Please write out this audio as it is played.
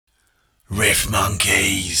Riff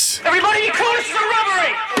Monkeys. Everybody be cool, this is a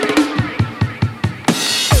robbery!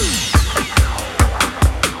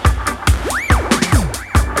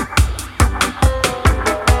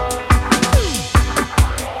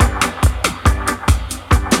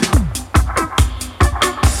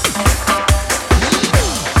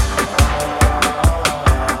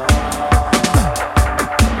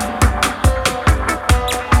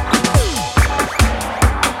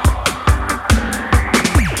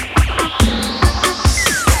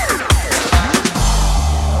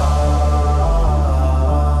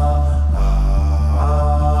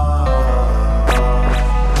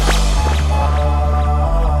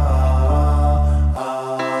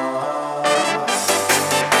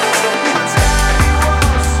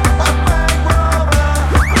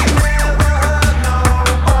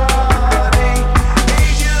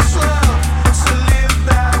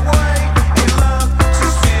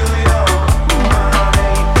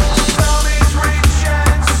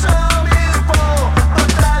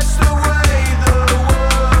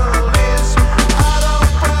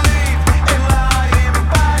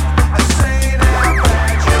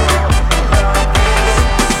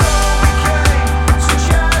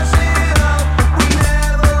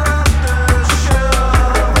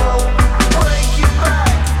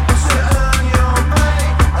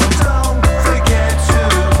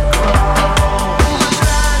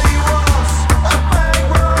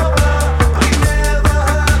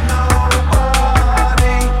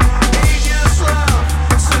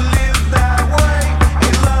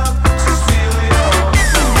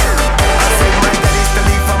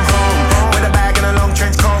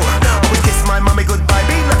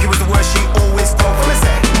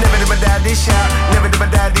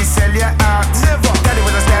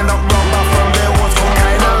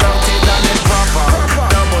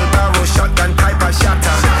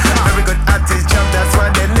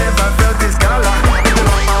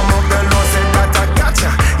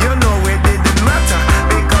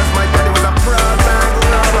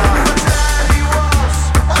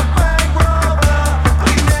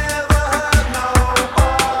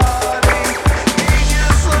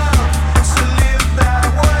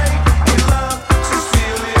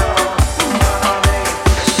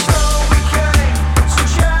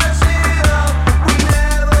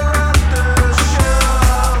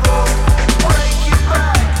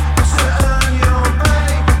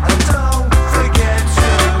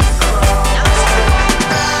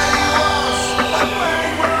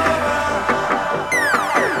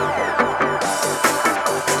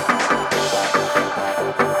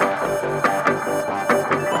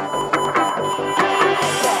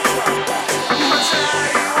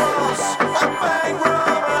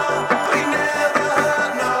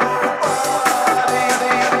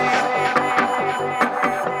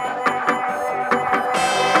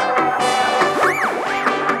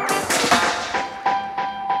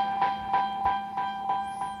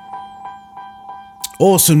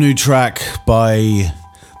 Awesome new track by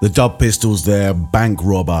the Dub Pistols there, Bank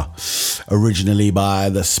Robber, originally by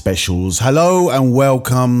the Specials. Hello and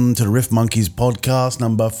welcome to the Riff Monkeys podcast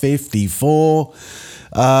number 54.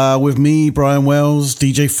 With me, Brian Wells,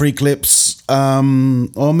 DJ Freak Lips,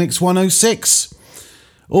 on Mix 106.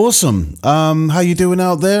 Awesome. How you doing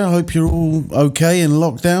out there? I hope you're all okay in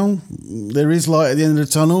lockdown. There is light at the end of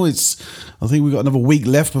the tunnel. I think we've got another week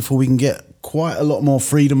left before we can get quite a lot more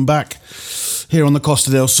freedom back here on the Costa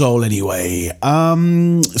del Sol anyway.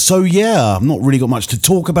 So yeah, I've not really got much to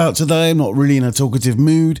talk about today. I'm not really in a talkative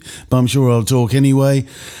mood, but I'm sure I'll talk anyway.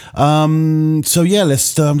 So yeah, I'm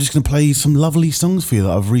just going to play some lovely songs for you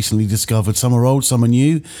that I've recently discovered. Some are old, some are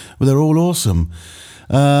new, but they're all awesome.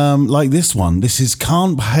 Like this one. This is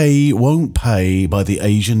Can't Pay, Won't Pay by the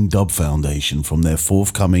Asian Dub Foundation from their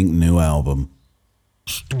forthcoming new album.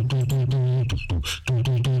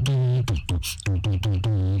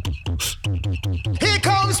 Here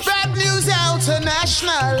comes Bad News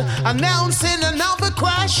International, announcing another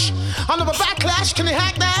crash. Another backlash, can you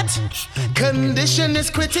hack that? Condition is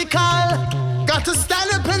critical. Got to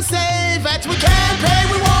stand up and say that we can't pay,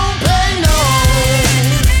 we won't pay, no.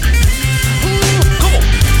 Come on.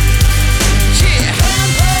 Yeah.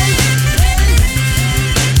 Can't pay.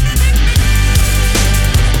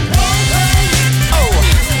 Won't pay. Oh.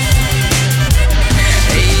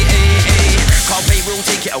 Hey. Can't pay, we'll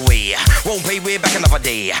take it away. Won't pay, we're back another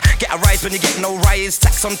day. Get a rise when you get no rise.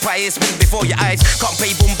 Tax on price, spin before your eyes. Can't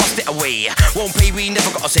pay, boom, bust it away. Won't pay, we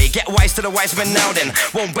never gotta say. Get wise to the wise men now then.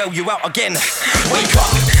 Won't bail you out again. Wake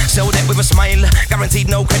up, sell that with a smile. Guaranteed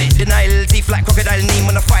no credit denial. Teeth like crocodile, name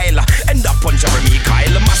on a file. End up on Jeremy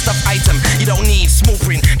Kyle. A must-have item you don't need. Small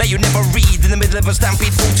print that you never read. In the middle of a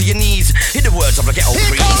stampede, fall to your knees. Hear the words of the ghetto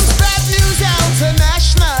priest. Here comes Bad News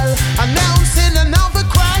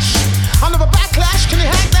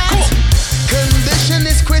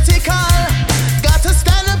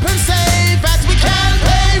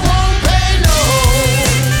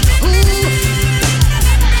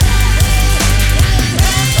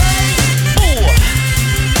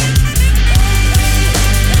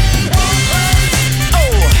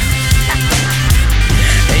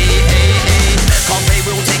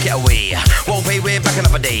back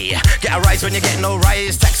another day. Get a rise when you get no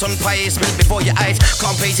rise. Tax on pies, spill before your eyes.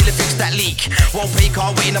 Can't pay till you fix that leak. Won't pay,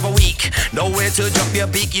 can't wait another week. Nowhere to drop your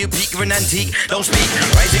beak, you peak, you're an antique. Don't speak.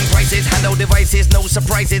 Rising prices, handle devices, no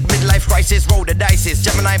surprises. Midlife crisis, roll the dices.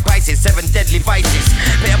 Gemini Pisces, 7 deadly vices.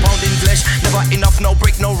 Pay a pound in flesh, never enough, no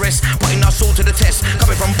break, no rest. Putting our soul to the test,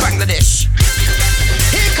 coming from Bangladesh.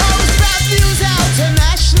 Here comes bad news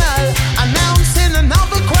international, announcing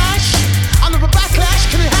another crash. Another backlash,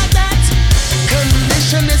 can we have that?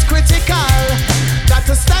 Condition is critical. Got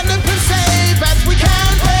to stand up and say that we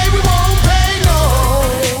can't pay, we won't pay, no.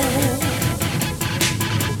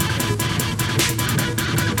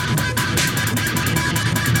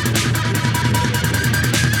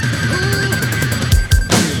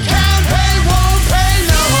 Can't pay, won't pay,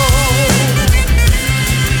 no.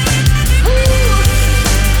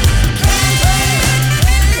 Can't pay.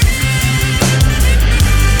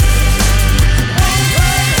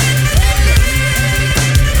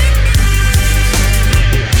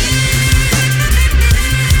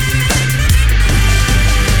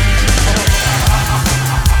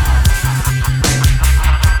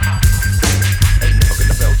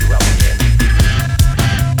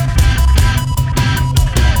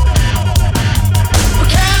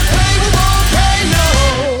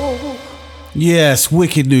 Yes,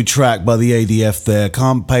 wicked new track by the ADF there.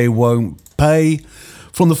 Can't Pay, Won't Pay.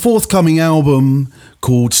 From the forthcoming album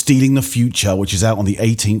called Stealing the Future, which is out on the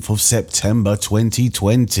 18th of September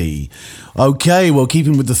 2020. Okay, well,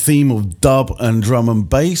 keeping with the theme of dub and drum and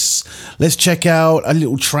bass, let's check out a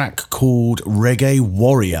little track called Reggae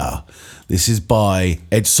Warrior. This is by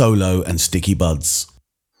Ed Solo and Sticky Buds.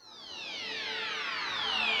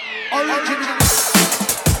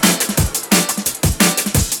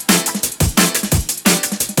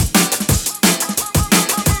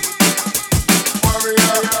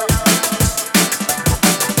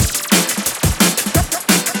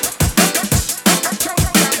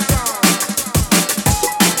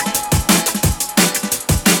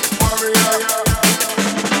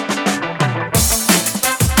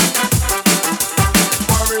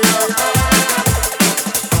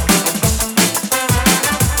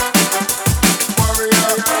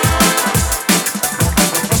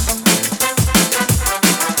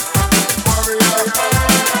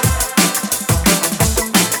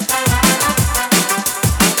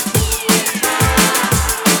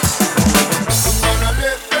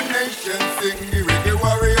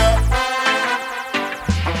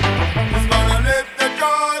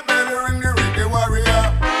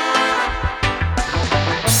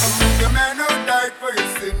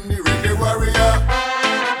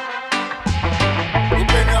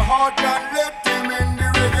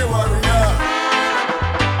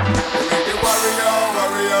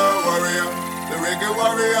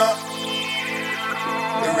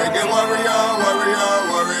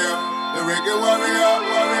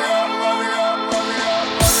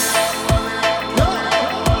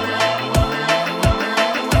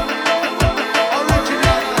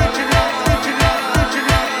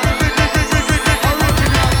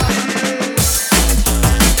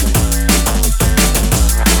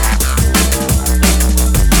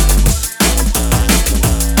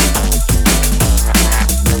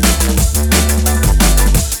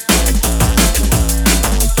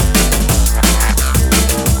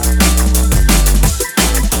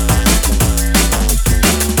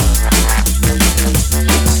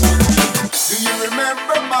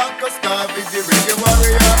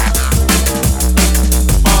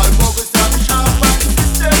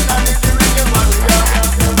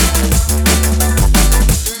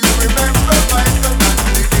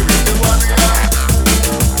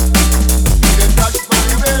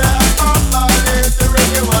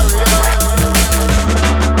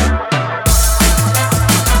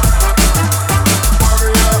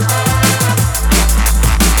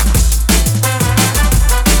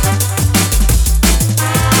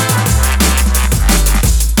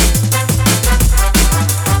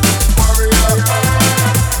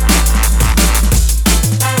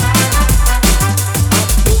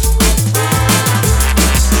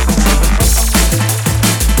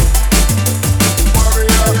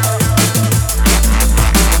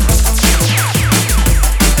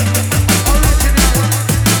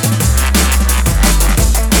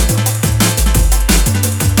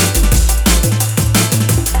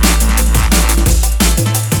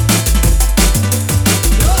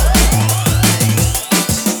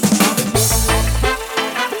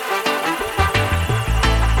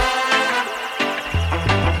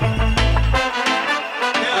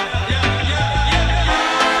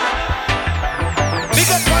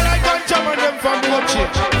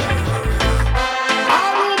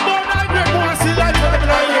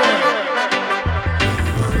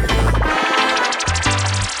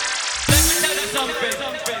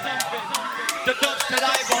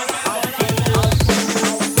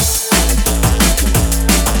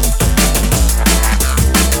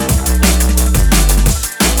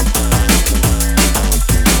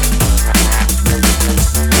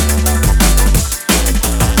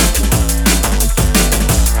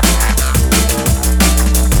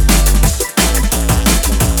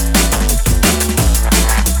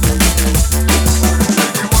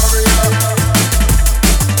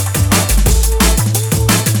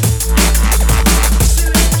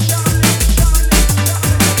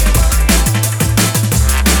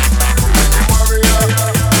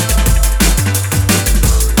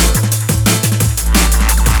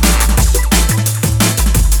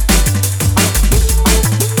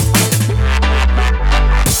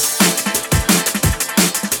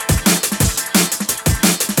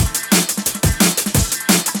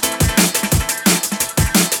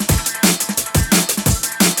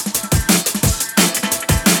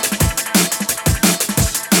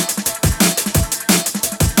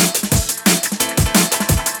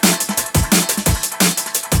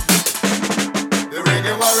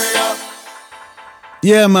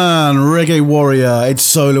 Yeah, man, Reggae Warrior, Ed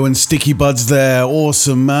Solo and Sticky Buds there.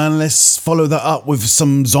 Awesome, man. Let's follow that up with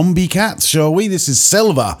some Zombie Cats, shall we? This is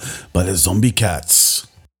Selva by the Zombie Cats.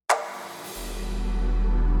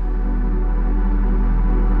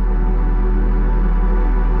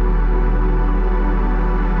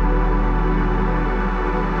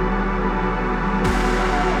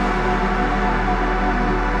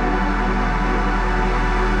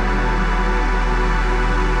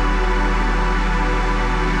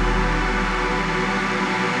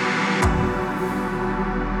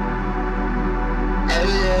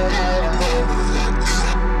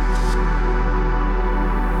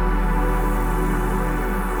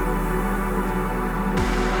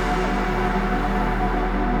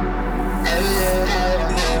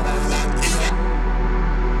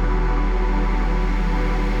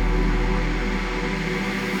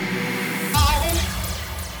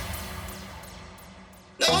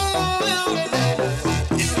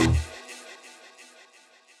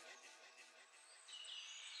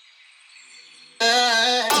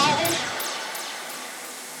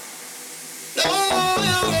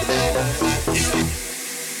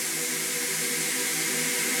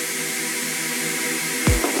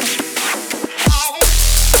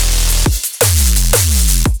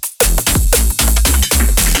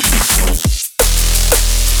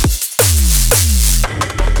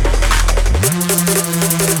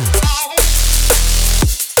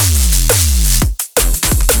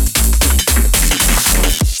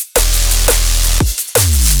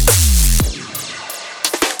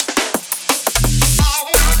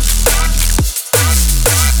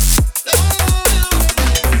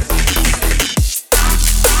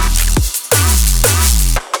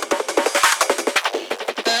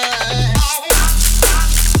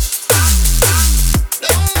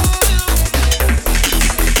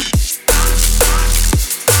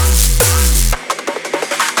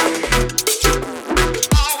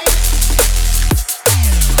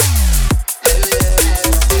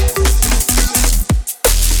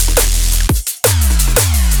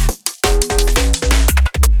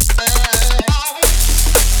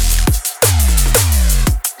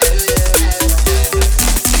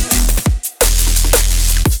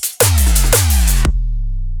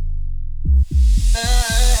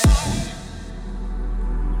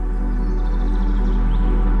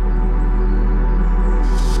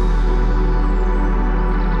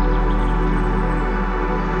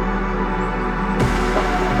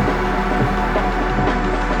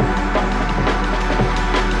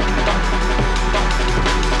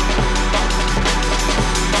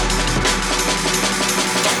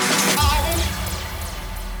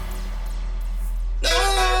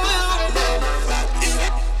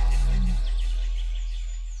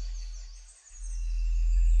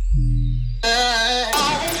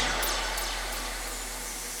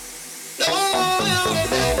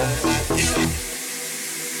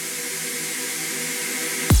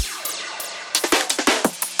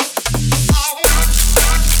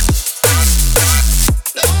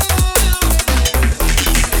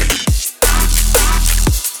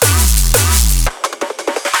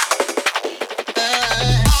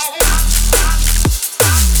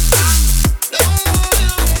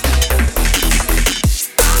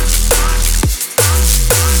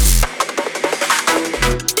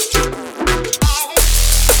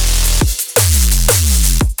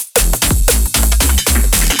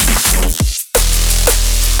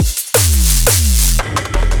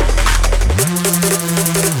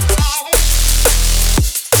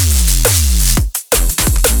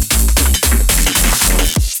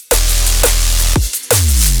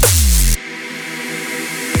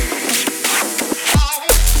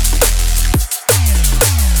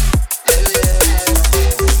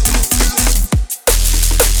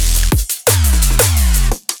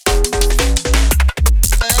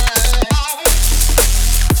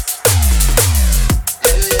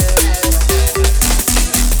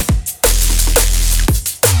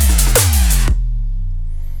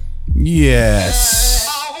 Yes.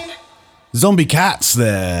 Zombie Cats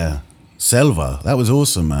there. Selva. That was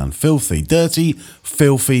awesome, man. Filthy, dirty,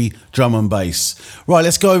 filthy drum and bass. Right,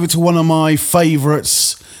 let's go over to one of my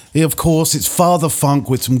favourites. Of course, it's Father Funk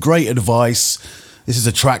with some great advice. This is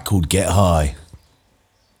a track called Get High.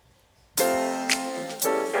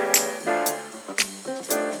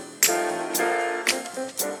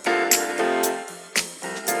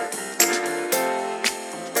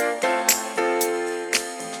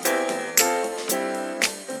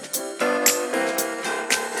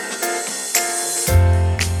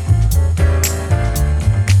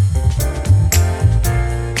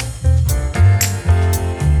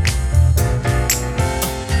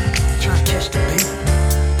 Try to catch the beat.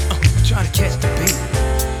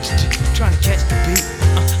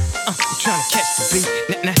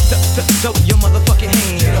 throw your motherfucking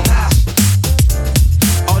hands. Get 'em high.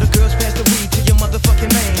 All the girls pass the weed to your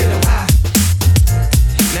motherfucking man. Get 'em high.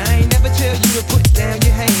 Now I ain't never tell you to put down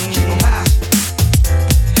your hands. Keep 'em high.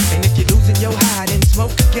 And if you're losing your high, then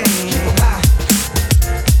smoke again. Keep 'em high.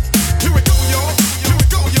 Here we go, y'all. Here we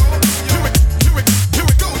go, y'all. Here we go, y'all. Here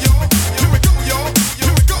we go, y'all.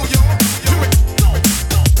 Here we go, y'all. Here we go.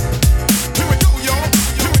 Here we go, y'all.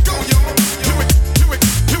 Here we go, y'all.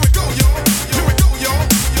 Here we go, y'all. Here we go, y'all.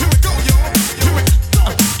 Here we go, y'all. Here we go.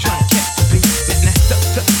 Try to catch the beat. Now,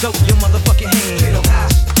 throw your motherfucking hands. Get 'em high.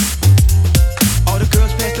 All the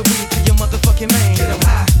girls pass the weed to your motherfucking man. Get 'em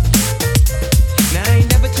high. Now I ain't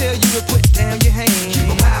never tell you to put down your hands. Keep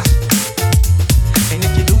 'em high. And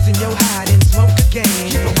if you're losing your high, then smoke again.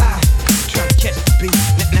 Keep 'em high. Try to catch the beat.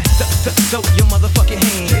 Now, throw your motherfucking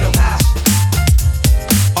hands. Get 'em high.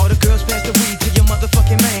 All the girls pass the weed to your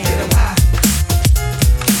motherfucking man. Get 'em high.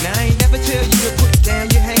 Now I ain't never tell you to put down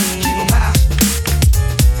your hands. Keep 'em high.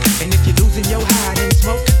 And if you're losing your high, then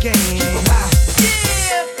smoke again. Keep 'em high.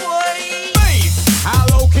 Yeah, boy. Bass, how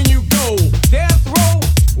low can you go? Death row?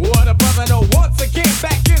 What a brother, no. Once again,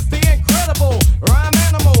 back is the incredible rhyme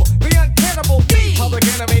animal, the uncannibal beat. Public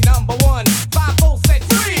enemy number one. 5-0 said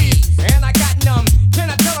freeze, and I got numb. Can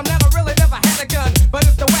I tell them never really never had a gun? But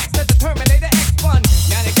it's the wax that the Terminator X fun.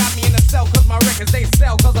 Now they got me in the cell 'cause my records they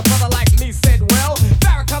sell. 'Cause a brother like me said, well,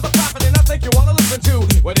 Farrakhan's a prophet and I think you wanna listen to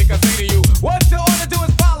what he can say to you. What you ought to do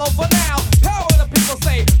is follow for now. Power the people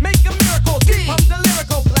say, make a miracle. Deep from the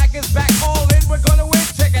lyrical, black is back, all in, we're gonna win.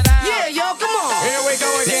 Check it out. Yeah, y'all, come on. Here we go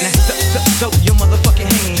again. Now, throw your motherfucking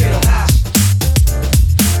hands. Get 'em high.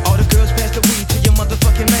 All the girls pass the weed to your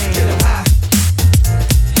motherfucking man. Get 'em high.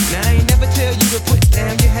 Now I ain't never tell you to put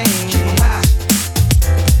down your hands. Keep 'em high.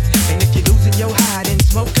 And if you're losing your high, then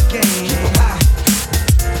smoke again. Keep 'em high.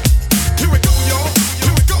 Here we go, y'all.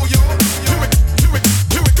 Here we go, y'all. Here we go, y'all.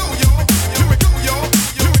 Here we go, y'all. Here we go,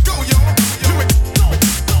 y'all. Here we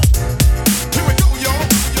go. Here we go, y'all.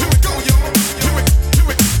 Here we go, y'all.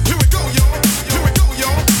 Here we go, y'all. Here we go,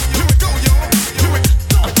 y'all. Here we go, y'all. Here we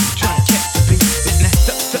go. Try to catch the beat. Now,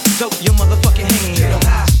 throw your motherfucking hands. Get 'em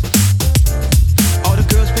high. All the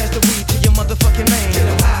girls pass the weed to your motherfucking man. Get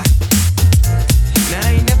 'em high. Now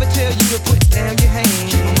I ain't never tell you to put down your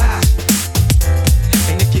hands. Keep 'em high.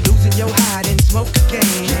 And if you're losing your high, then smoke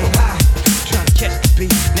again. Keep 'em high. Try to catch the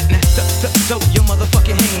beat. Now, throw your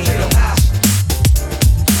motherfucking hands. Get 'em high.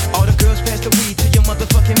 All the girls pass the weed to your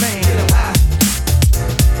motherfucking man. Get 'em high.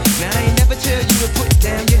 Now I ain't never tell you to put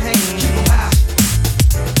down your hands. Keep 'em high.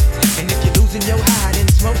 And if you're losing your high, then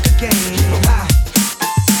smoke again. Keep 'em high.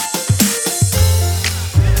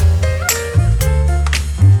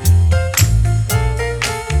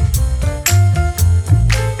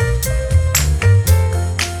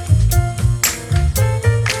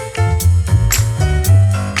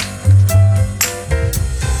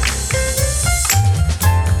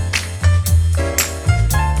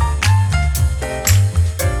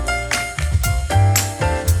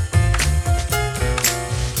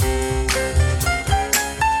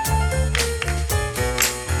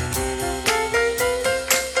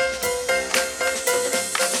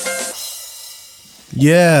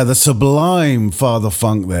 Yeah, the sublime Father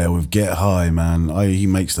Funk there with Get High, man. He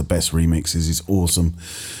makes the best remixes. He's awesome.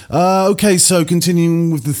 Okay, so continuing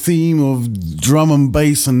with the theme of drum and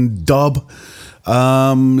bass and dub,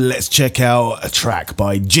 let's check out a track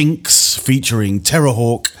by Jinx featuring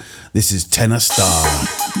Terrorhawk. This is Tenor Star.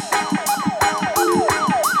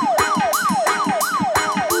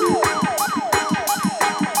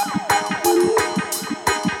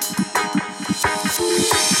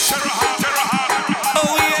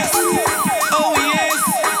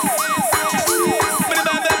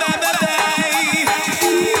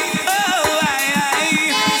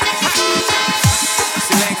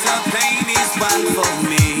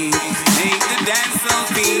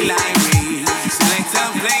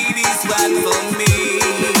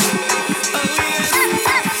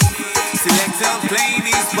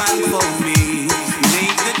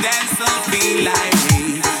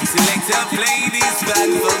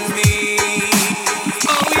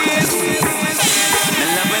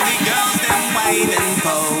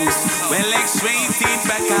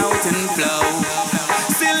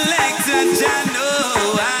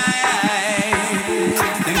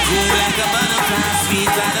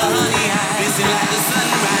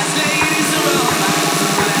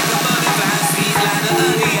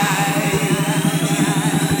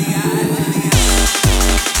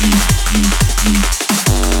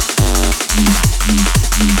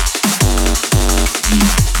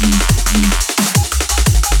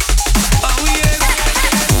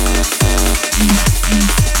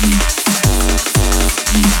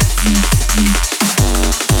 Yeah.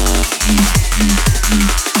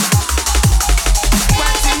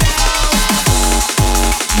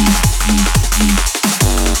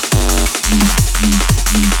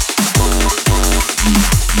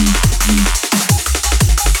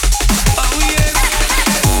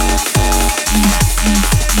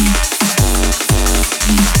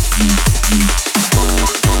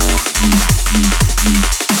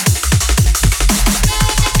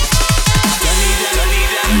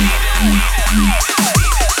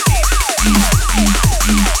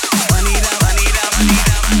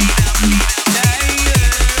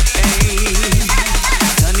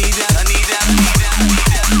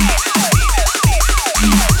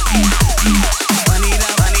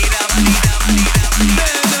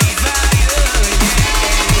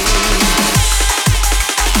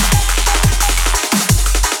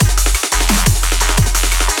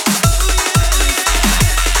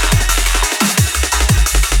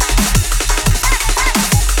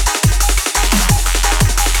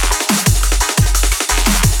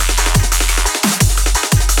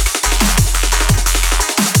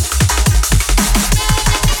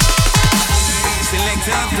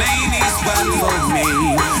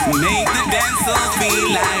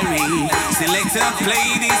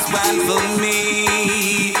 play this one for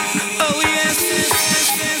me. Oh yes,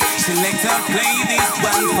 selector, play this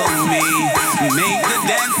one for me. We make the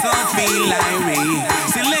dance floor feel irate.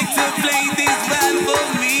 Selector, play this one for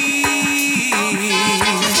me.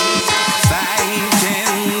 5,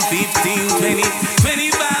 10, 15, 20,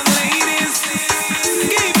 25 ladies,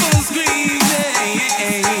 keep on screaming.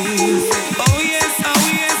 Oh yes, oh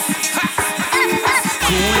yes. Ha.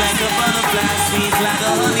 Cool like a butterfly, sweet like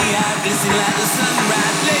a honey, eye, glisten like a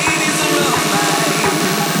sunrise. Ladies are all mine.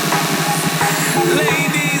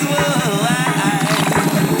 Ladies were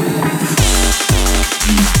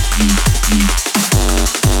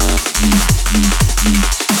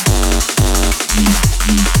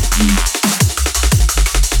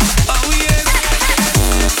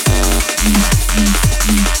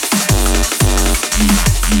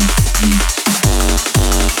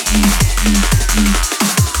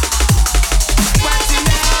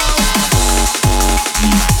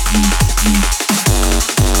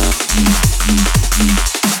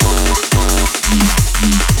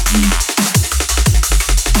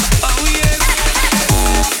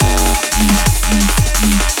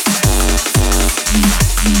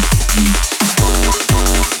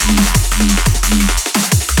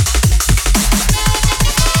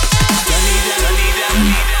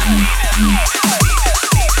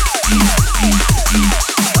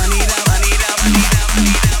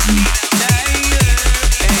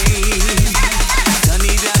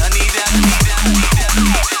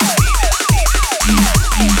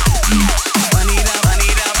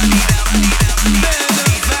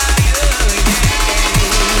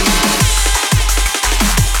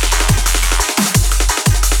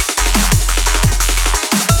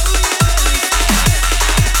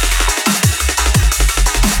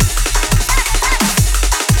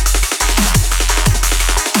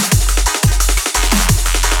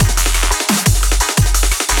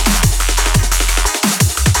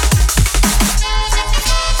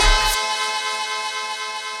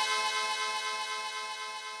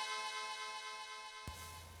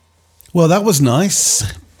Well, that was nice.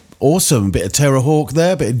 Awesome. Bit of Terror Hawk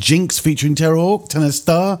there. Bit of Jinx featuring Terror Hawk. Tenor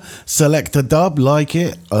Star. Selector dub. Like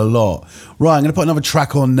it a lot. Right, I'm going to put another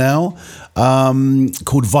track on now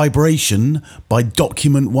called Vibration by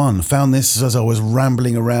Document One. Found this as I was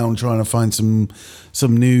rambling around trying to find some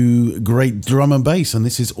new great drum and bass, and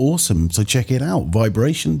this is awesome. So check it out.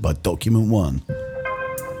 Vibration by Document One.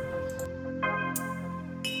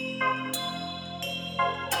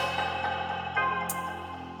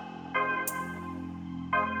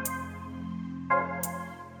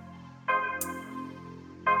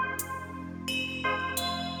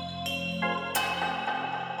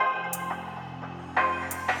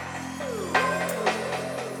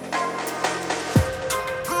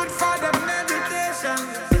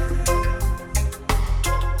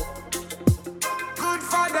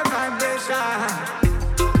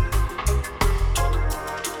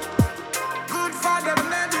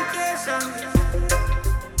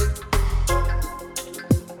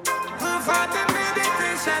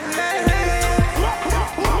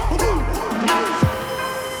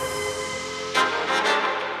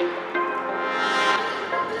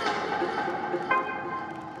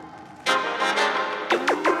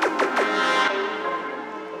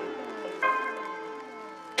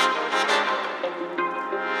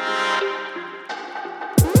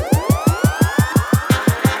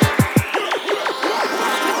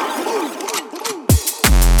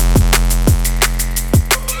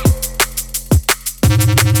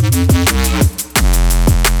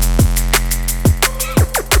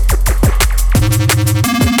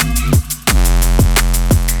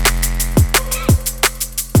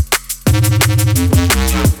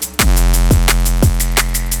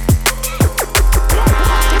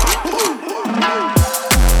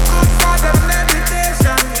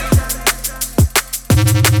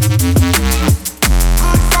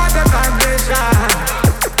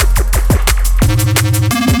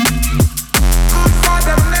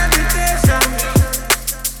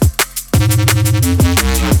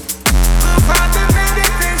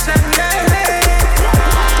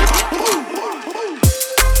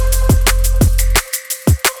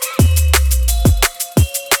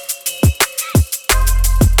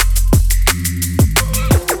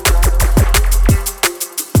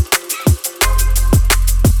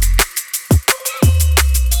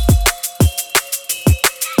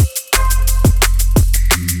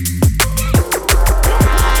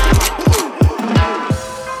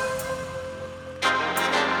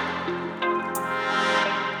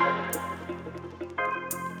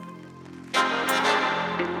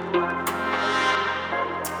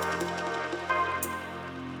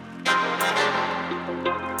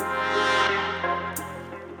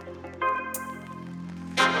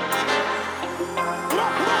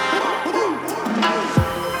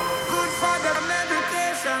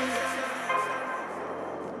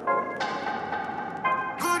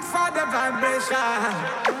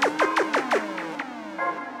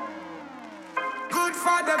 Good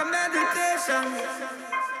for the meditation.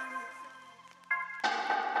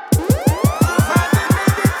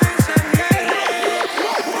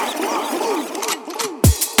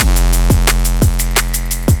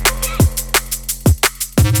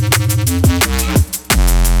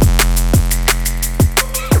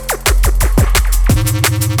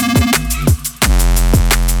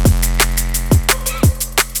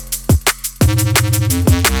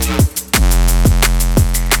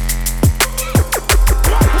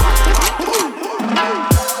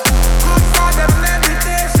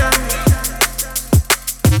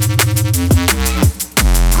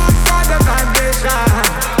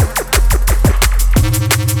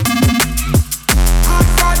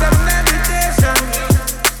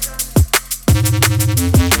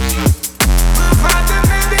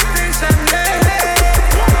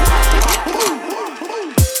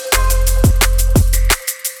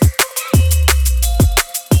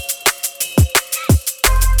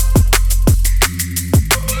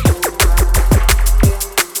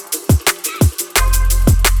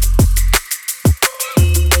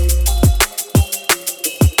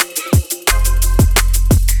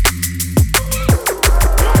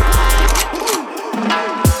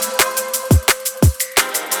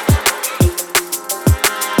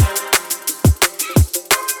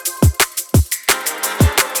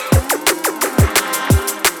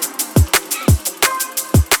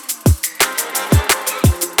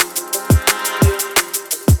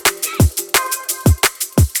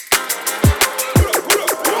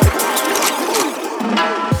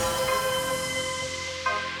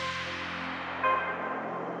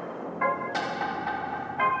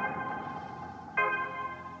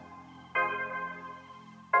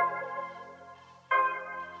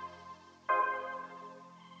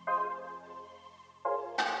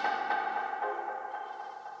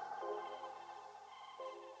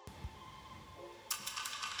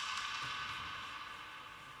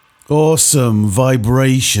 Awesome.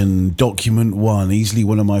 Vibration, Document 1, easily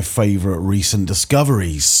one of my favourite recent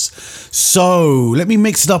discoveries. So, let me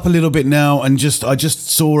mix it up a little bit now, and I just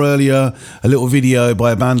saw earlier a little video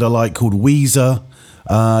by a band I like called Weezer,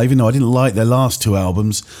 even though I didn't like their last two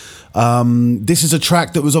albums. This is a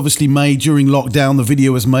track that was obviously made during lockdown. The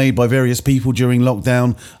video was made by various people during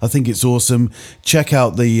lockdown. I think it's awesome. Check it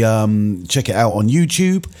out on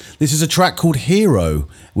YouTube. This is a track called Hero,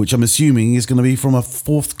 which I'm assuming is going to be from a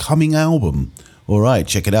forthcoming album. All right,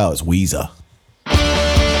 check it out. It's Weezer.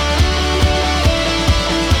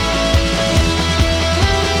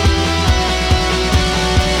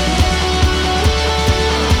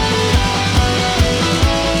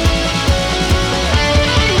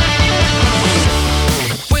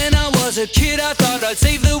 A kid, I thought I'd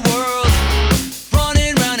save the world,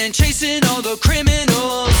 running round and chasing all the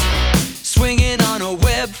criminals, swinging on a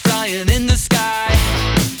web, flying in the sky,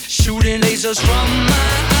 shooting lasers from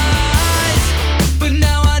my eyes. But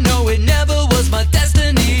now I know it never was my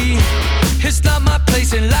destiny. It's not my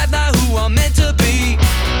place in life, not who I'm meant to be.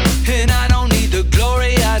 And I don't need the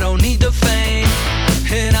glory, I don't need the fame,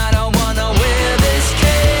 and I don't wanna wear this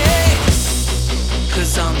cape,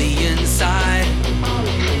 'cause on the inside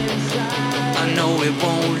I know it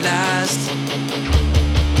won't last.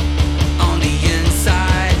 On the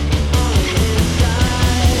inside,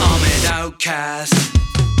 I'm an outcast.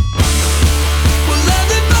 Well,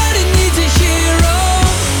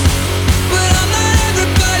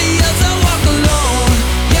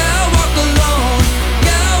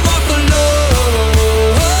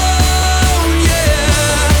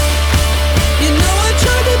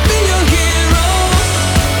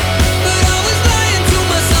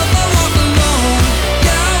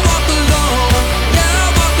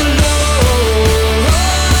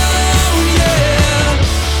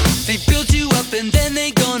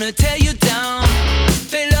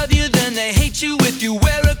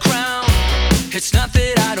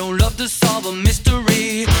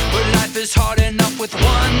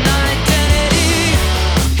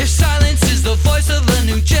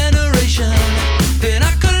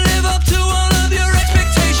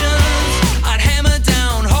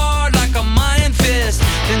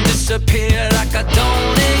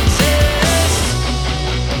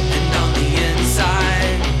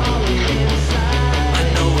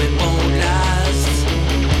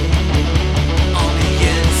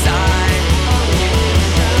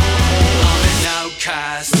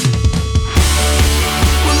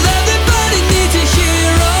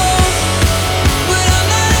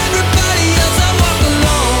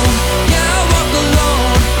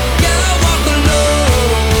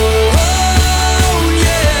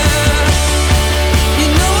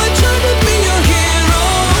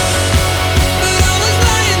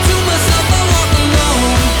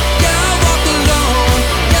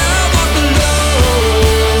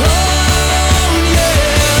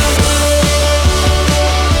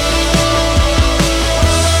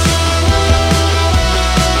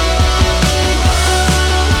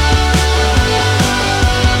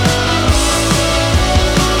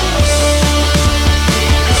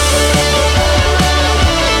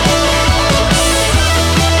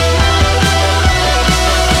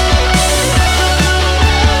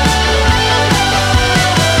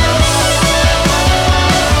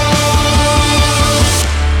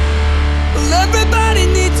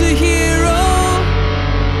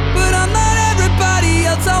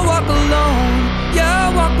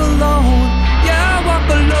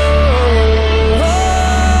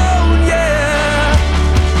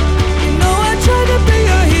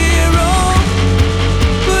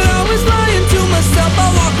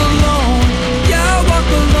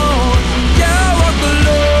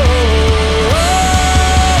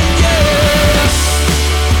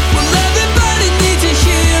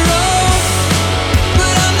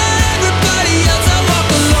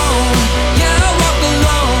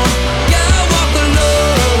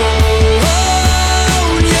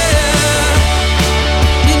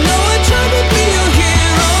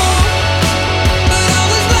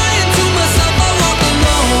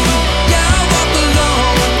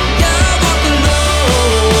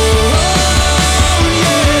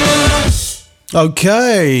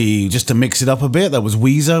 Okay, just to mix it up a bit, that was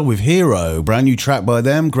Weezer with Hero. Brand new track by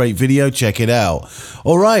them, great video, check it out.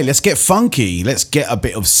 Alright, let's get funky. Let's get a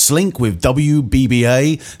bit of Slink with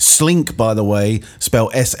WBBA. Slink, by the way,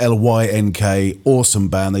 spelled S-L-Y-N-K. Awesome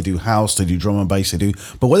band. They do house, they do drum and bass, they do.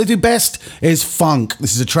 But what they do best is funk.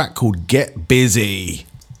 This is a track called Get Busy.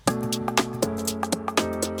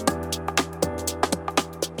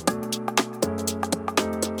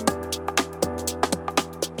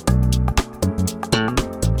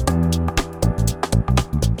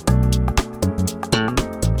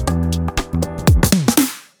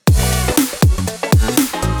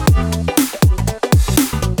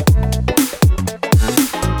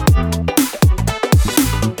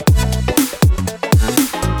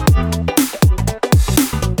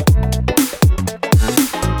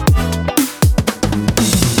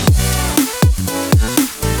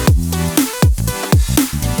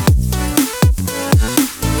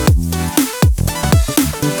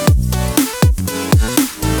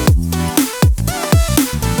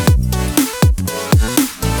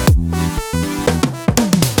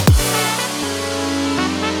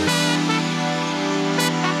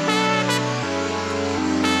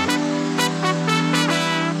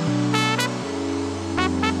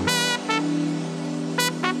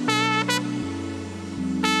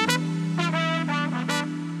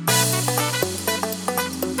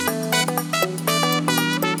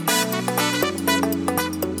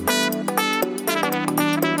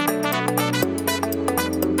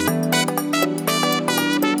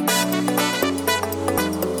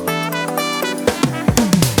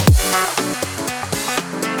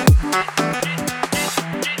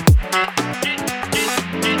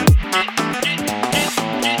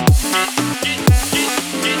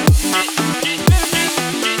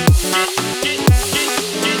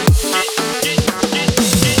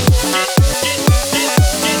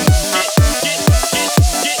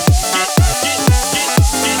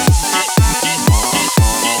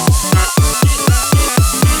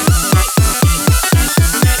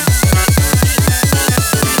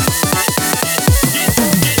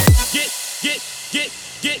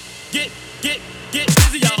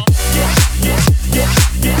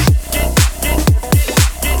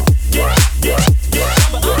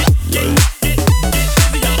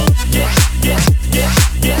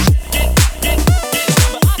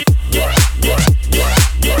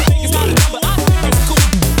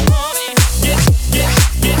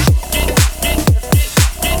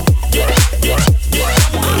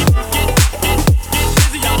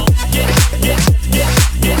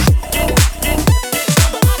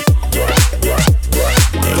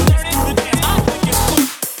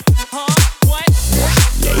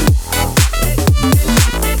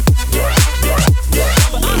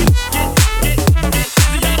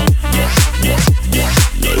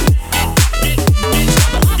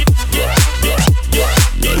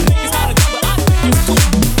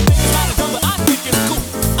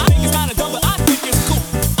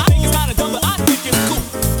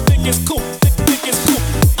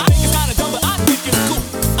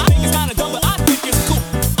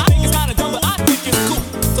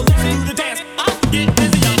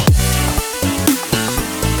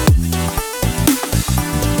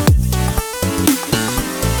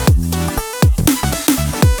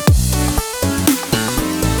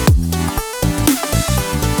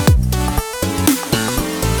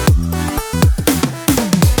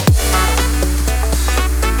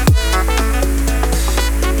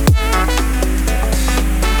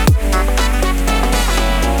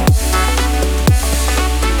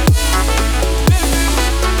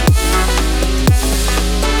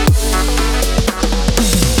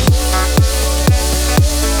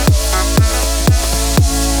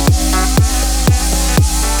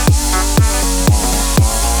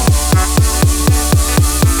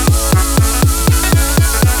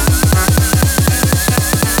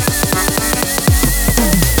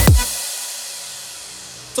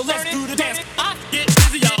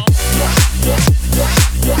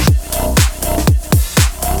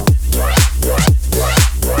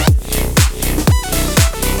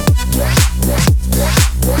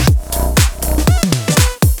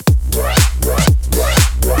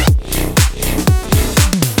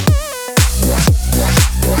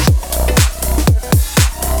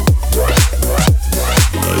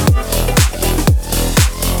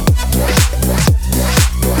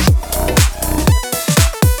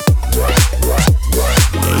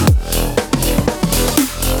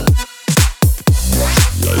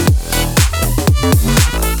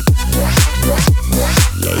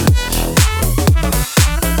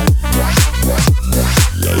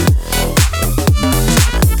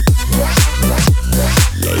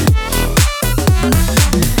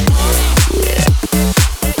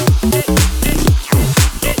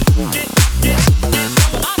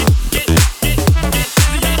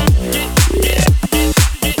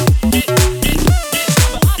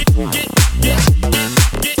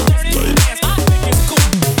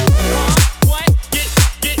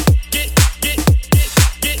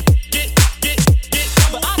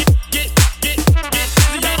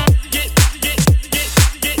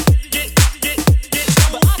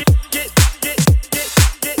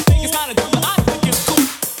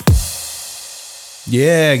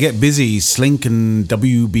 Yeah, get busy. Slink and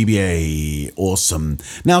WBBA. Awesome.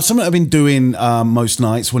 Now, something I've been doing most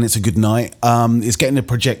nights when it's a good night is getting the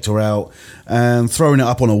projector out and throwing it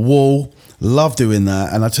up on a wall. Love doing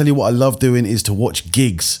that. And I tell you what I love doing is to watch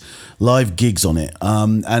gigs, live gigs on it.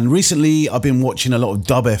 And recently I've been watching a lot of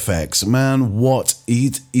Dub FX. Man, what?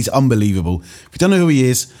 He's unbelievable. If you don't know who he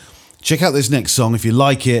is, check out this next song. If you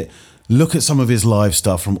like it, look at some of his live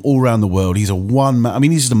stuff from all around the world. He's a one-man. I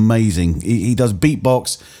mean, he's just amazing. He does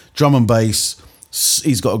beatbox, drum and bass.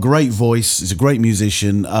 He's got a great voice. He's a great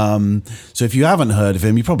musician. So if you haven't heard of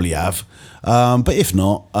him, you probably have. But if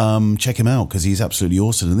not, check him out because he's absolutely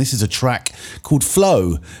awesome. And this is a track called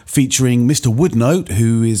Flow featuring Mr. Woodnote,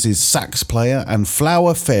 who is his sax player, and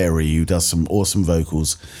Flower Fairy, who does some awesome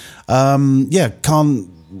vocals. Can't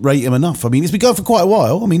rate him enough. I mean, it's been going for quite a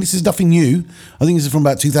while. I mean, this is nothing new. I think this is from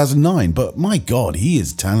about 2009. But my God, he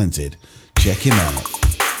is talented. Check him out.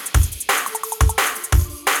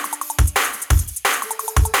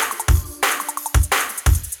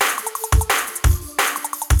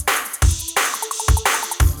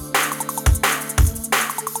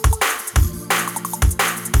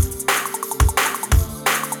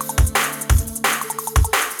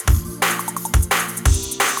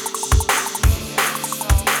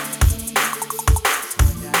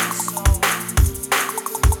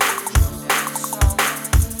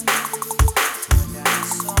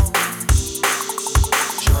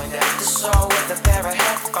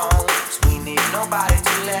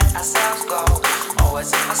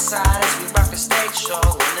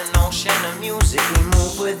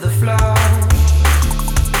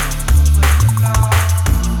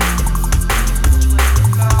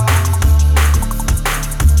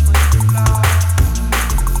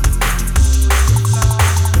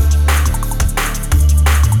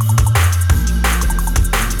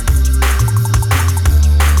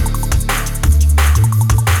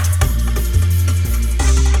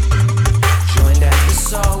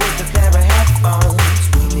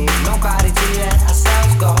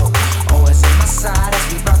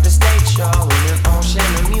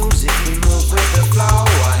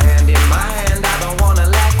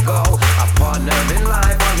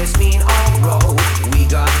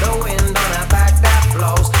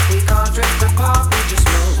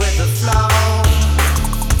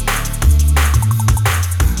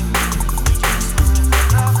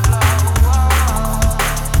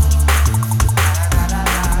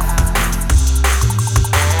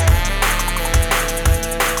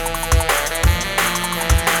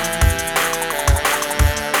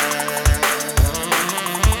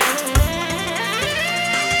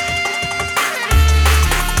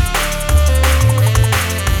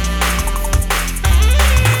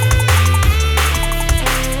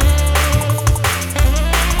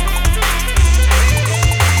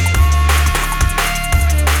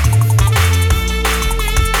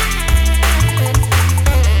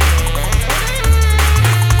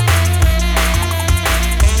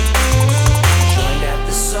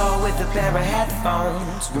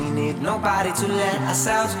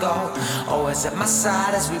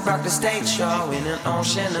 Stage show in an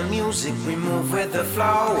ocean of music, we move with the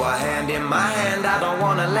flow. A hand in my hand, I don't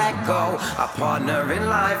wanna let go. A partner in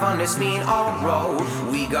life on this mean old road.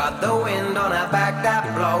 We got the wind on our back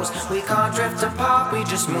that blows. We can't drift apart, we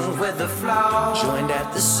just move with the flow. Joined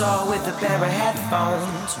at the soul with a pair of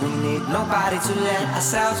headphones. We need nobody to let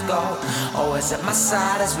ourselves go. Always at my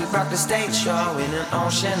side as we rock the stage show in an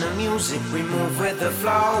ocean of music, we move with the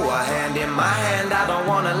flow. A hand in my hand, I don't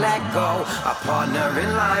wanna let go. A partner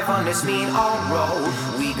in life on this mean old road.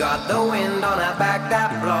 We got the wind on our back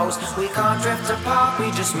that blows. We can't drift apart,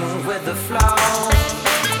 we just move with the flow.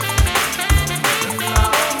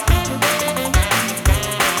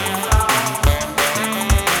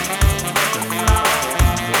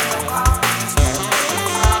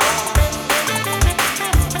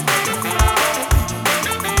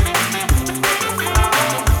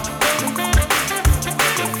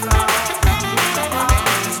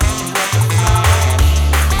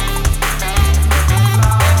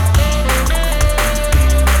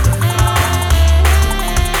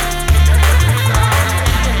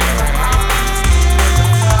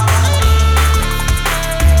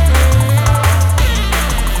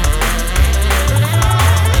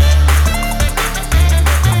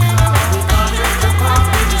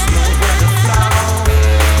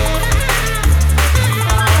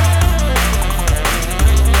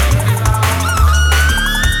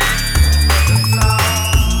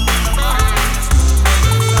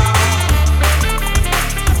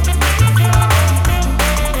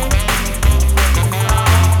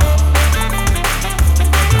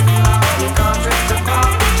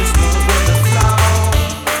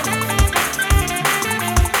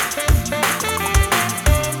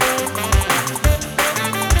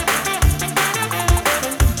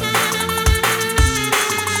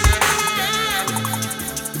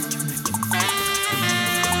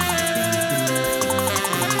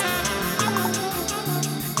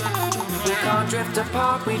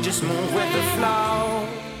 but we just move with the flow.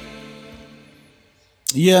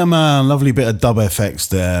 Yeah, man, lovely bit of dub FX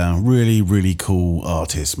there. Really, really cool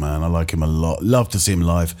artist, man. I like him a lot. Love to see him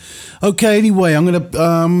live. Okay, anyway, I'm going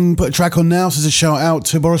to put a track on now. So as a shout out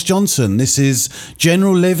to Boris Johnson. This is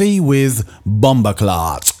General Levy with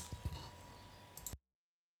Bombaclat.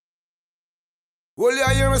 Will you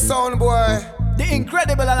hear a sound, boy? The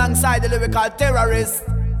incredible alongside the lyrical terrorist.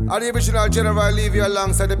 And the original General Levy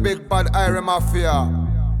alongside the big bad Iron Mafia.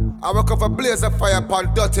 I work off a blaze of fire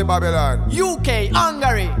upon dirty Babylon. UK,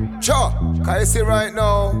 Hungary. Sure, can you see right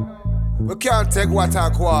now? We can't take what I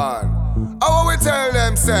want. How will we tell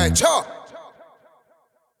them, say, sure?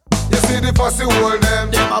 You see the fussy hold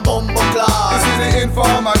them. Them a Bombaclat. You see the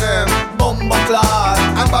informer them. Bombaclat.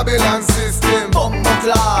 And Babylon system.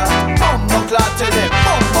 Bombaclat. Bombaclat to them.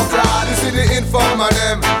 Bombaclat. You see the informer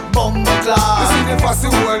them. Bombaclat. You see the fussy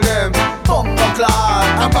hold them.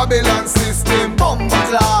 Bombaclat. And Babylon system.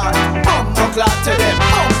 Bombaclat. Bombaclat to them.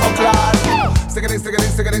 Bombaclat. Stick a ding, stick a ding,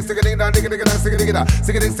 stick a ding, stick a ding down, dig a ding down, stick a ding down,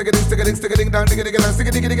 stick a ding, stick a ding, stick a ding, stick a ding down, dig a ding down, stick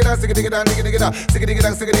a ding down, stick a ding down, dig a ding down, stick a ding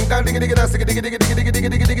down, stick a ding down, dig a ding down, stick a ding down,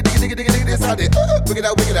 stick a ding this are the wicked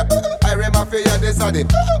out, Iron Mafia, this are the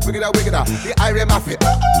wicked out, the Iron Mafia,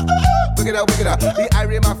 wicked out, the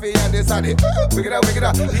Iron Mafia, this are the wicked out,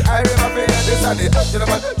 the Iron Mafia, this are the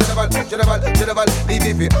General,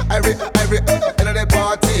 DVP, Iron, in the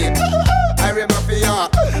party, Iron Mafia,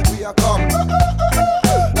 we are come.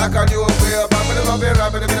 Like a new way of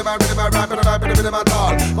rapping,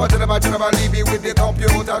 leave you with the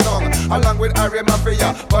computer tongue. Along with Iron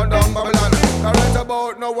Mafia, burn down Babylon. Now right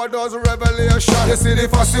about now what does revelation? You see the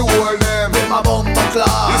fussy hold them. Them a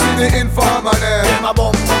Bombaclat. You see the informer them. Them a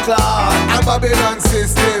Bombaclat. And Babylon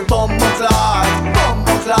system. Bombaclat.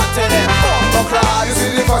 Bombaclat to them. Bombaclat. You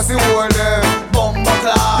see the fussy hold them.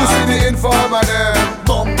 Bombaclat. You see the informer them.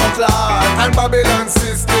 Bombaclat. And Babylon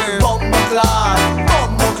system. Bombaclat.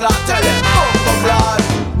 Bombaclat to them. Bombaclat.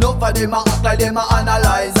 Enough of them a act like them a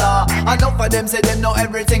analyzer. Enough of them say them know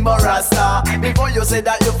everything but Rasta. Before you say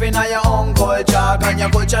that you finna your own culture, can your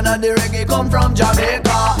culture and the reggae come from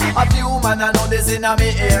Jamaica? A few man I know this in a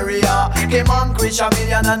me area. Came on Chris a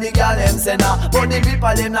million and the gal them say nah. But the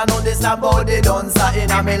people them nah know this not about the dancer. In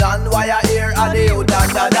a me land why I hear a the youth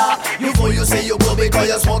and dada. You fool you say you go because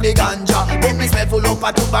you smoke the ganja. But me smell full up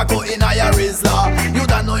a tobacco in a your Rizla. You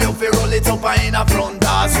don't know you fi roll it up in a front.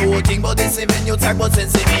 So think about this even you talk about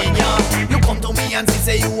sense. You come to me and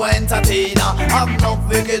say you a entertainer. Have no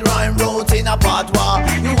wicked rhyme wrote in a patois.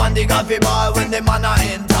 You want the coffee bar when the man a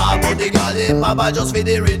enter. But the girl in my bar just for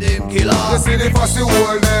the rhythm killer. You see the fussy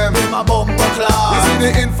hold them. Them a Bombaclat. You see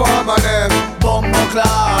the informer them.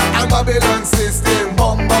 Bombaclat. And Babylon system.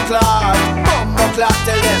 Bombaclat. Bombaclat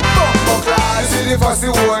tell them. Bombaclat. You see the fussy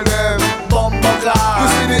hold them. Bombaclat. You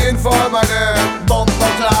see the informer them.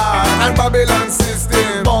 Bombaclat. And Babylon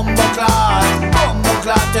system. Bombaclat.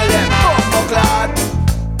 Bombaclat tell them. Bombaclat.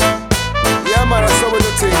 Yeah man, that's some of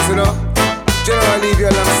the things, you know. General Levy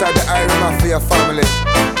alongside the Iron Mafia family.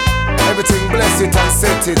 Everything bless it and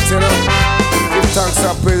set it, you know. Give thanks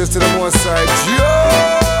and praises to the Most High.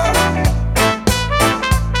 Yeah!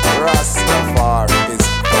 Rastafari is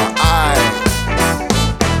for I.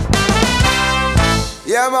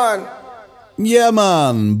 Yeah man. Yeah,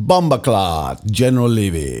 man, Bombaclat, General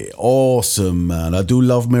Levy, awesome, man. I do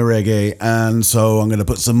love my reggae, and so I'm going to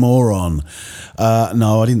put some more on.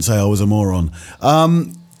 No, I didn't say I was a moron.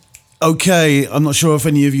 Okay, I'm not sure if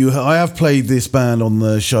any of you... I have played this band on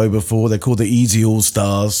the show before. They're called the Easy All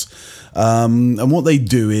Stars. And what they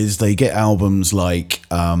do is they get albums like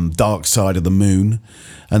Dark Side of the Moon,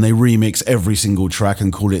 and they remix every single track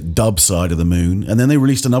and call it Dub Side of the Moon. And then they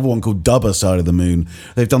released another one called Dubber Side of the Moon.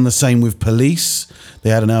 They've done the same with Police.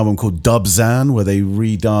 They had an album called Dub Zan where they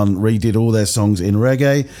redid all their songs in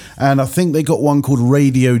reggae. And I think they got one called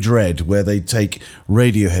Radio Dread where they take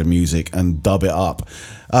Radiohead music and dub it up.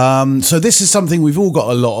 So this is something we've all got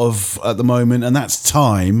a lot of at the moment, and that's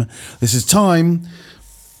Time. This is Time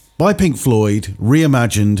by Pink Floyd,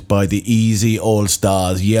 reimagined by the Easy All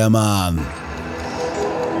Stars. Yeah, man.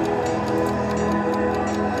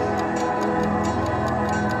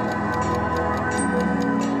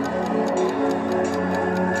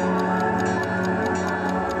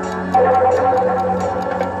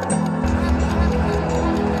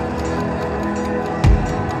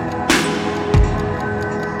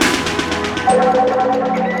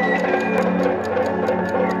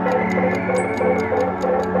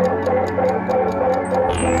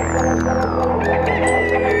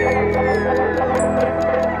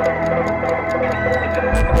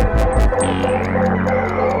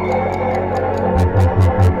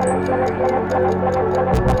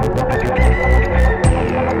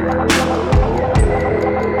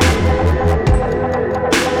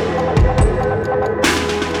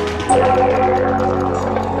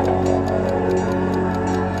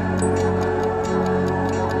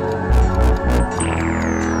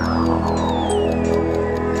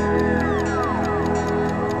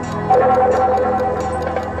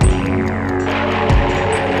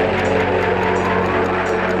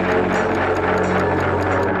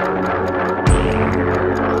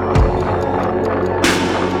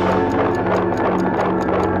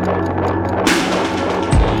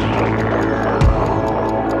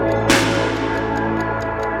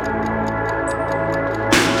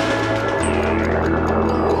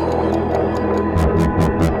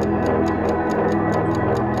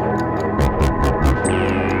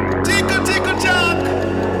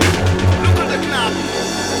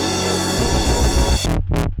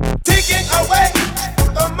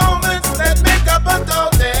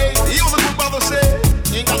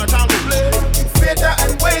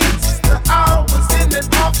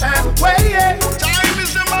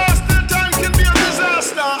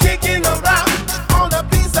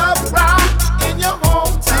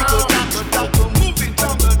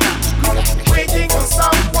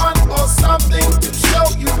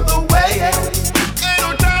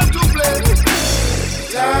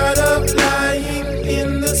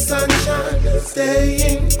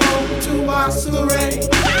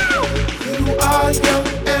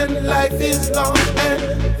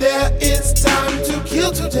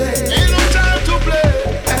 today. Ain't no time to play.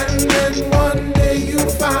 And then one day you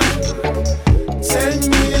find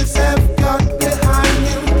 10 years have got behind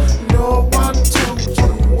you. No one told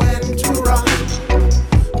you when to run.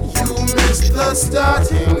 You missed the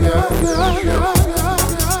starting gun.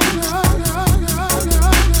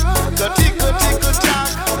 The tickle, tickle,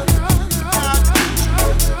 tack.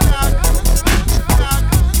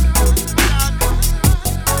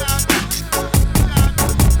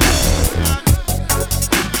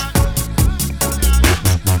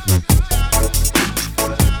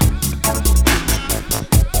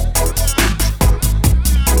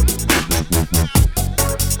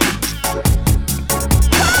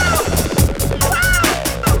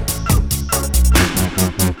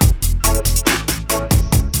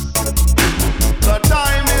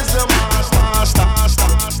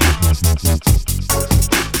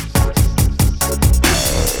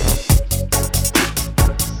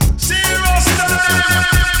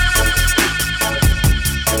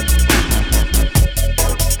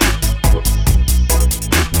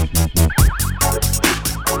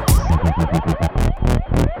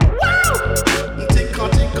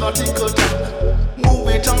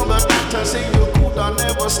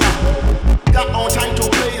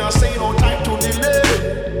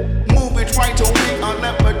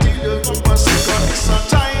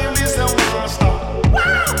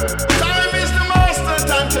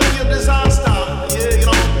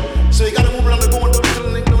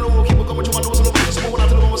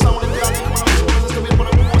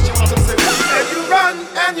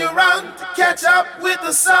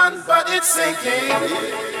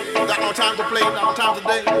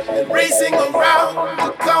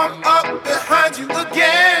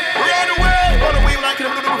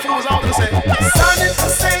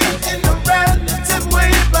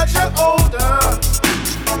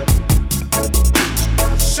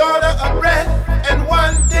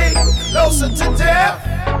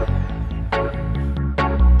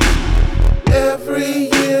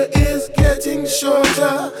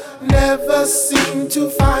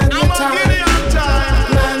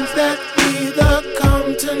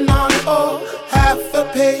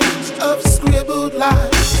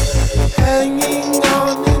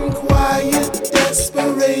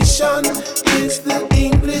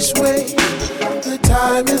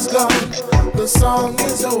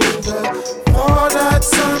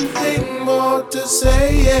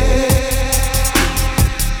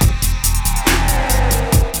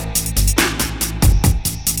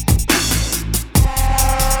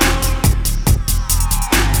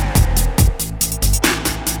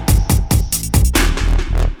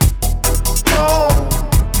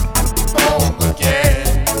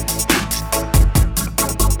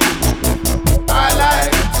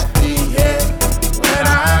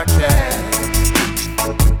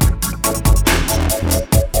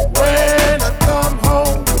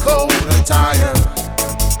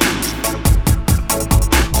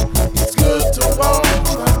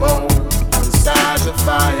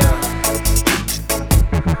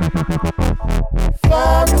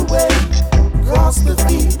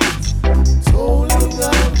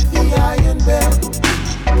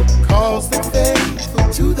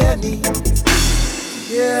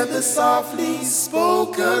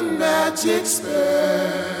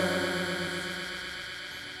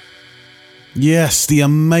 Yes, the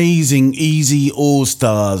amazing Easy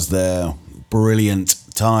All-Stars there. Brilliant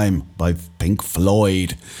Time by Pink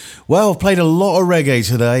Floyd. Well, I've played a lot of reggae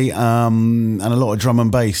today and a lot of drum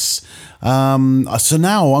and bass. So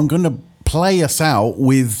now I'm going to play us out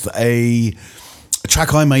with a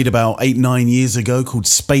track I made about 8-9 years ago called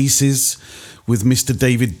Spaces with Mr.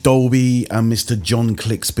 David Dolby and Mr. John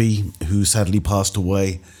Clixby, who sadly passed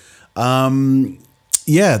away.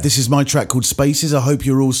 Yeah, this is my track called Spaces. I hope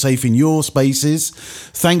you're all safe in your spaces.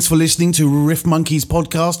 Thanks for listening to Riff Monkeys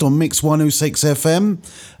podcast on Mix 106 FM,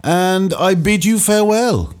 and I bid you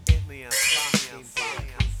farewell.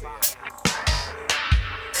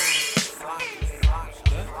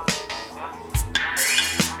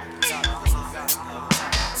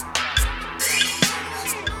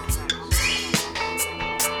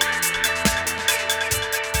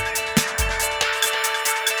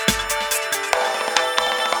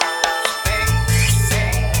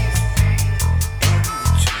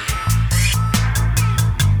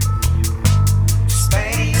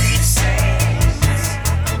 Spaces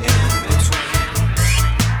in between.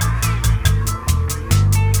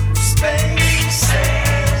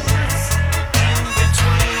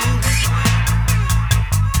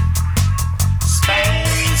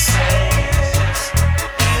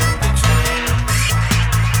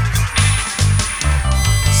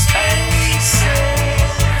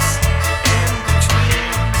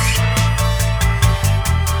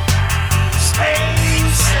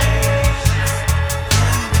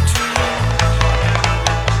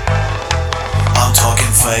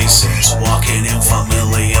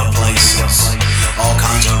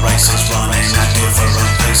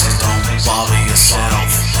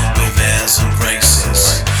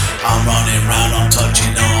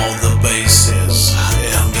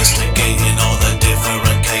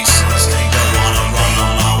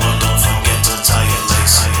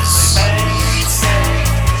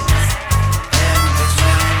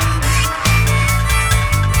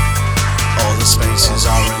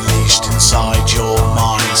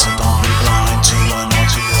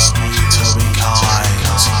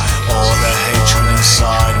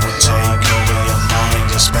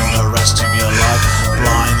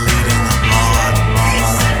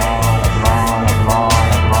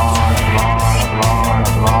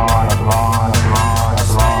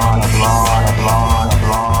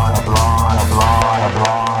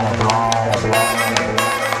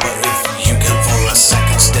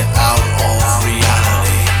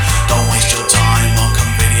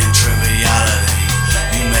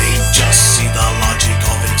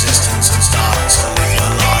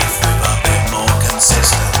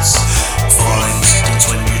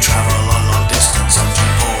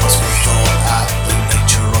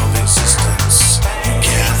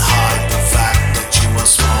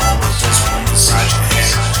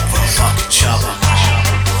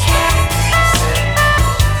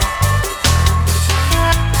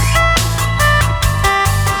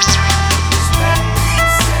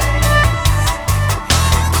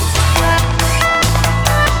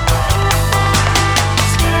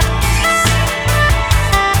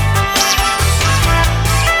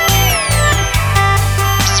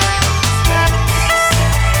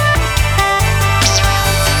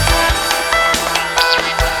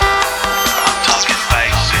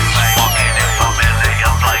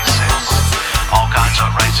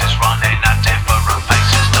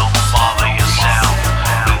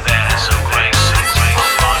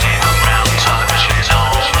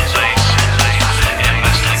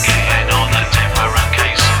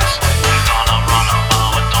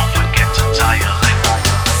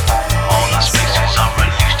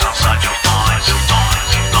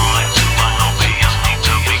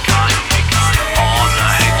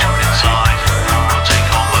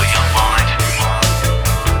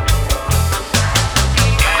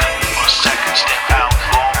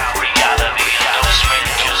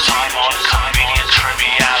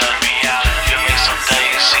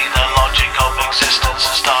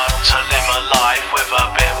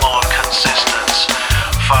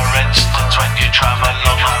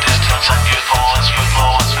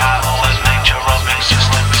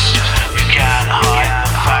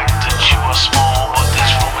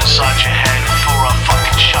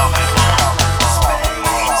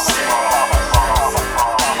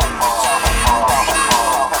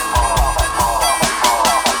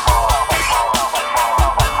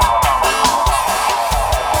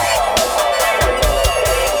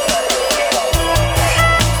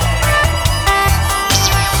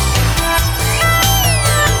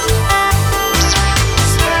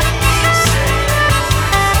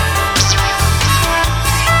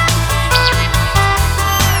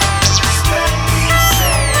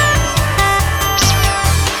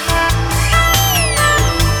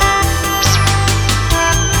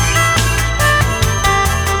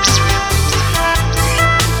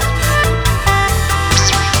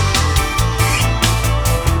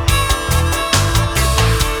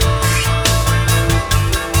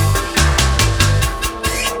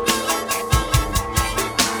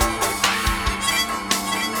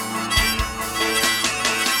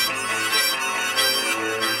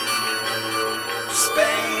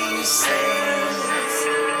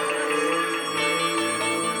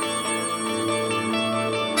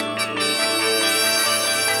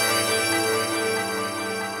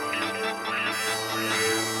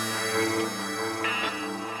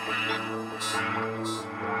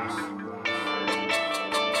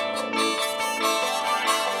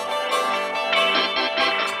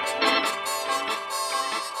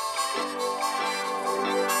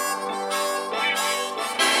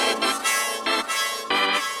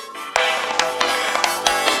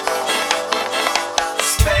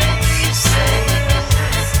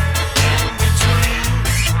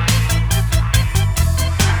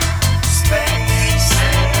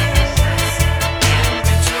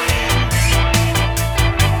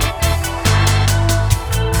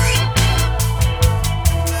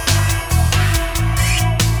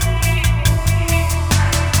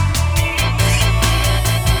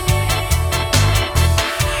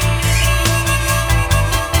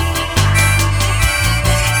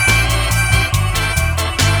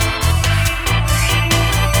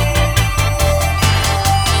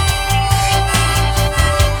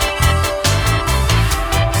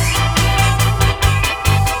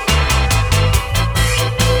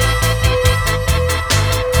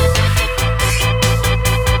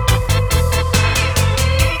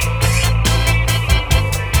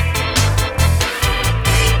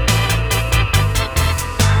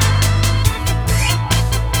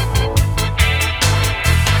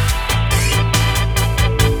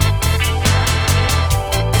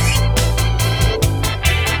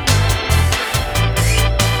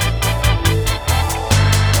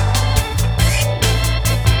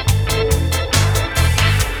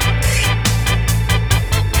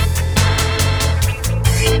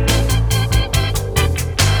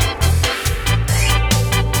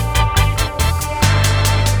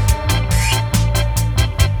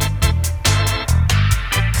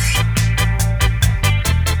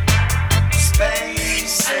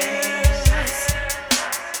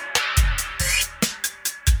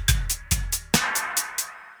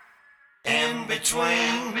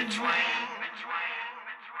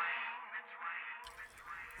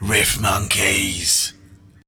 Riff Monkeys.